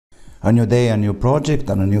A new day, a new project,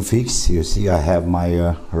 and a new fix. You see, I have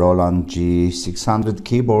my Roland G600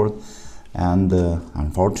 keyboard, and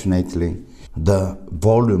unfortunately the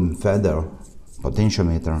volume feather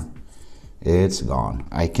potentiometer, it's gone.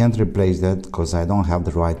 I can't replace that because I don't have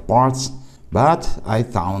the right parts, but I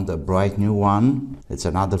found a bright new one. It's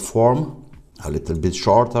another form, a little bit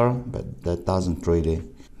shorter, but that doesn't really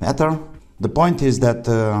matter. The point is that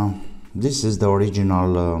this is the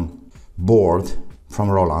original board from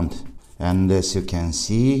Roland, and as you can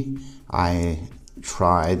see, I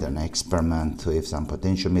tried an experiment with some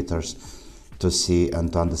potentiometers to see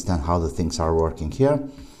and to understand how the things are working here.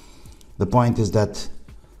 The point is that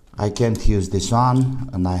I can't use this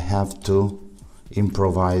one, and I have to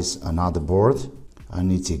improvise another board,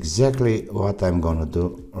 and it's exactly what I'm gonna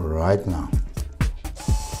do right now.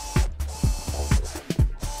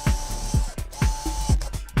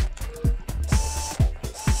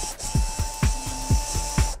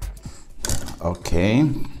 Okay,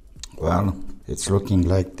 well, it's looking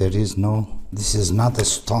like this is not a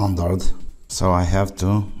standard, so I have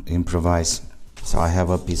to improvise. So I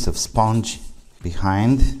have a piece of sponge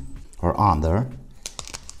behind or under,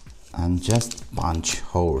 and just punch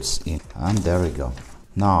holes in, and there we go.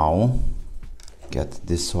 Now get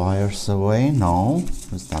these wires away. No,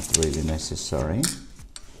 it's not really necessary.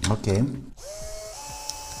 Okay,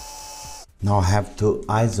 now I have to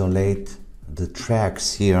isolate the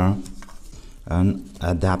tracks here and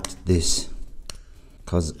adapt this,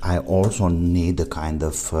 because I also need a kind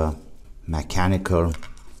of mechanical.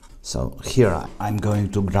 So here I'm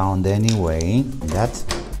going to ground anyway. That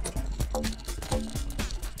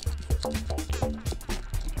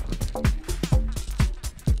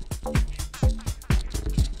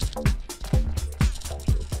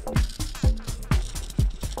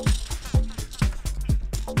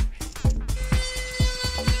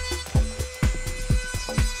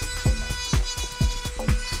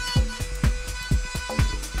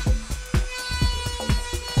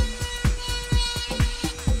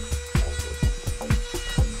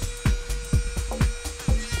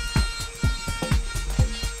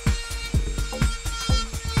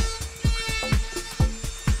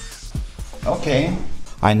okay,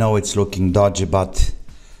 I know it's looking dodgy, but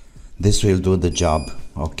this will do the job.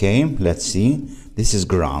 Okay, let's see. This is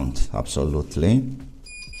ground, absolutely.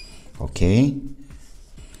 Okay,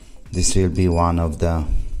 this will be one of the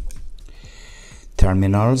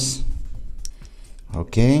terminals.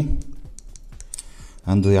 Okay,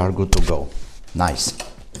 and we are good to go. Nice.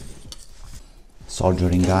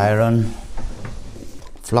 Soldering iron,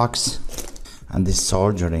 flux, and these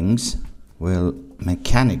solderings will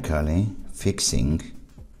mechanically fixing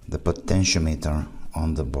the potentiometer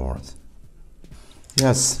on the board.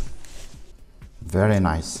 Yes, very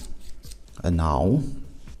nice. And now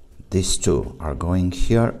these two are going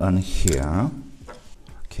here and here.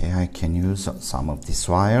 Okay, I can use some of these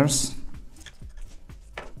wires.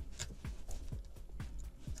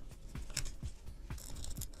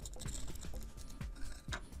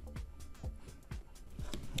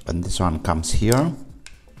 And this one comes here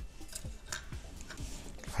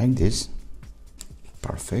like this.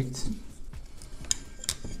 Perfect.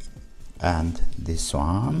 And this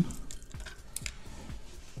one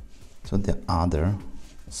to the other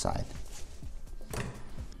side.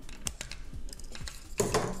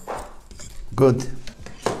 Good.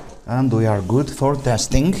 And we are good for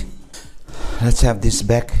testing. Let's have this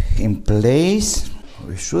back in place.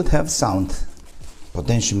 We should have sound.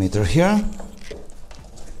 Potentiometer here.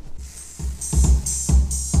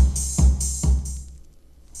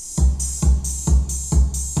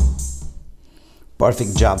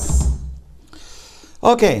 Perfect job.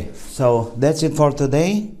 Okay, so that's it for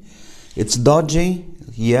today. It's dodgy,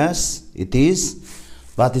 yes, it is,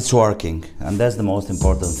 but it's working, and that's the most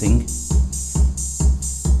important thing.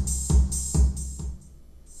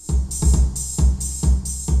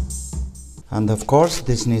 And of course,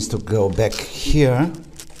 this needs to go back here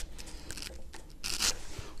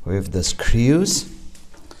with the screws.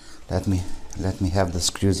 Let me have the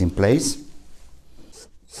screws in place.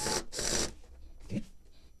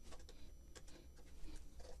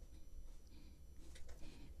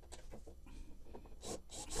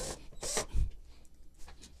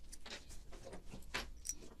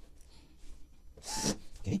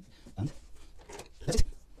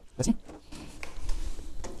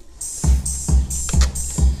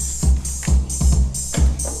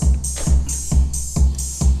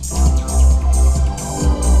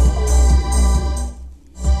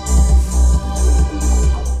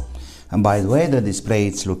 And by the way, the display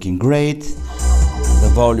is looking great,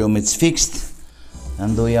 the volume is fixed,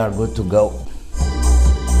 and we are good to go.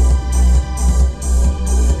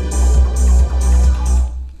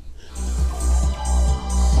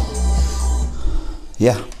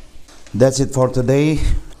 Yeah, that's it for today.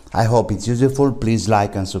 I hope it's useful. Please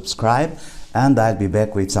like and subscribe, and I'll be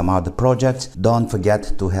back with some other projects. Don't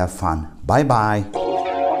forget to have fun. Bye bye.